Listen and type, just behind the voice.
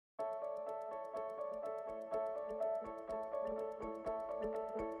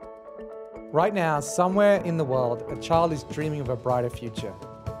Right now, somewhere in the world, a child is dreaming of a brighter future.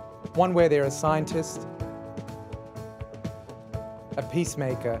 One where they're a scientist, a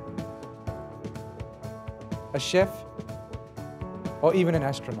peacemaker, a chef, or even an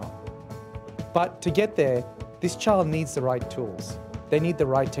astronaut. But to get there, this child needs the right tools. They need the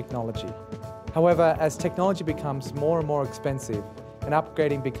right technology. However, as technology becomes more and more expensive and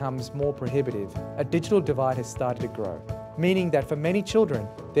upgrading becomes more prohibitive, a digital divide has started to grow, meaning that for many children,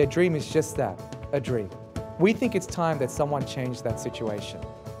 their dream is just that, a dream. We think it's time that someone changed that situation.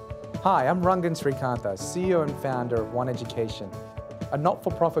 Hi, I'm Rangan Srikantha, CEO and founder of One Education, a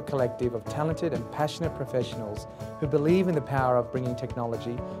not-for-profit collective of talented and passionate professionals who believe in the power of bringing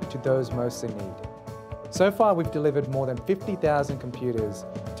technology to those most in need. So far, we've delivered more than 50,000 computers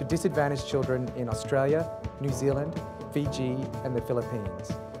to disadvantaged children in Australia, New Zealand, Fiji, and the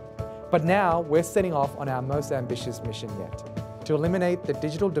Philippines. But now, we're setting off on our most ambitious mission yet, to eliminate the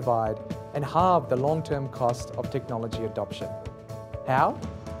digital divide and halve the long-term cost of technology adoption. How?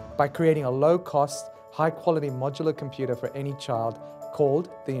 By creating a low-cost, high-quality modular computer for any child called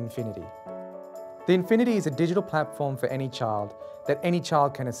the Infinity. The Infinity is a digital platform for any child that any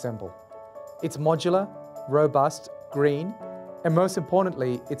child can assemble. It's modular, robust, green, and most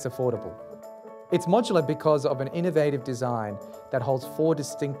importantly, it's affordable. It's modular because of an innovative design that holds 4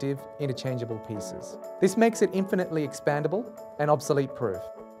 distinctive, interchangeable pieces. This makes it infinitely expandable and obsolete-proof.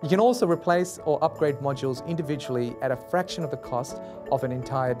 You can also replace or upgrade modules individually at a fraction of the cost of an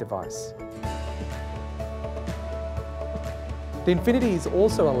entire device. The Infinity is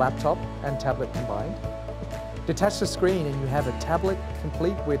also a laptop and tablet combined. Detach the screen and you have a tablet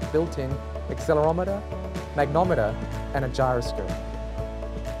complete with built-in accelerometer, magnometer, and a gyroscope.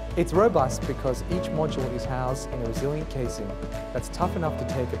 It's robust because each module is housed in a resilient casing that's tough enough to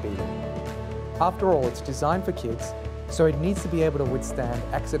take a beating. After all, it's designed for kids, so it needs to be able to withstand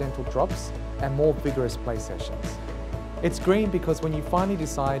accidental drops and more vigorous play sessions. It's green because when you finally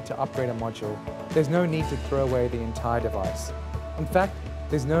decide to upgrade a module, there's no need to throw away the entire device. In fact,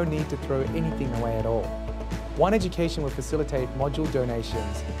 there's no need to throw anything away at all. One Education will facilitate module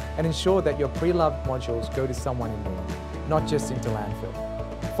donations and ensure that your pre-loved modules go to someone in need, not just into landfill.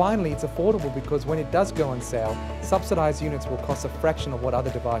 Finally, it's affordable because when it does go on sale, subsidized units will cost a fraction of what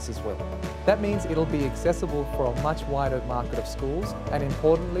other devices will. That means it'll be accessible for a much wider market of schools and,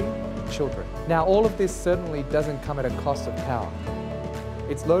 importantly, children. Now, all of this certainly doesn't come at a cost of power.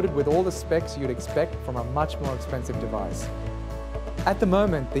 It's loaded with all the specs you'd expect from a much more expensive device. At the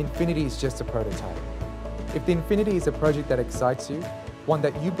moment, the Infinity is just a prototype. If the Infinity is a project that excites you, one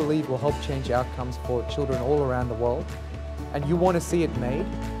that you believe will help change outcomes for children all around the world, and you want to see it made,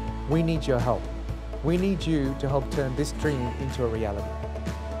 we need your help. We need you to help turn this dream into a reality.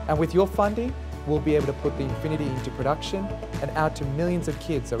 And with your funding, we'll be able to put the Infinity into production and out to millions of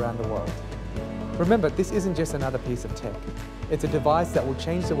kids around the world. Remember, this isn't just another piece of tech. It's a device that will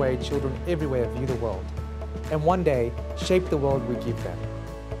change the way children everywhere view the world, and one day, shape the world we give them.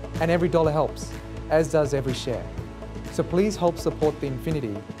 And every dollar helps, as does every share. So please help support the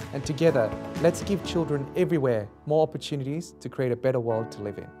Infinity, and together, let's give children everywhere more opportunities to create a better world to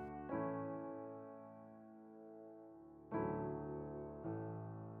live in.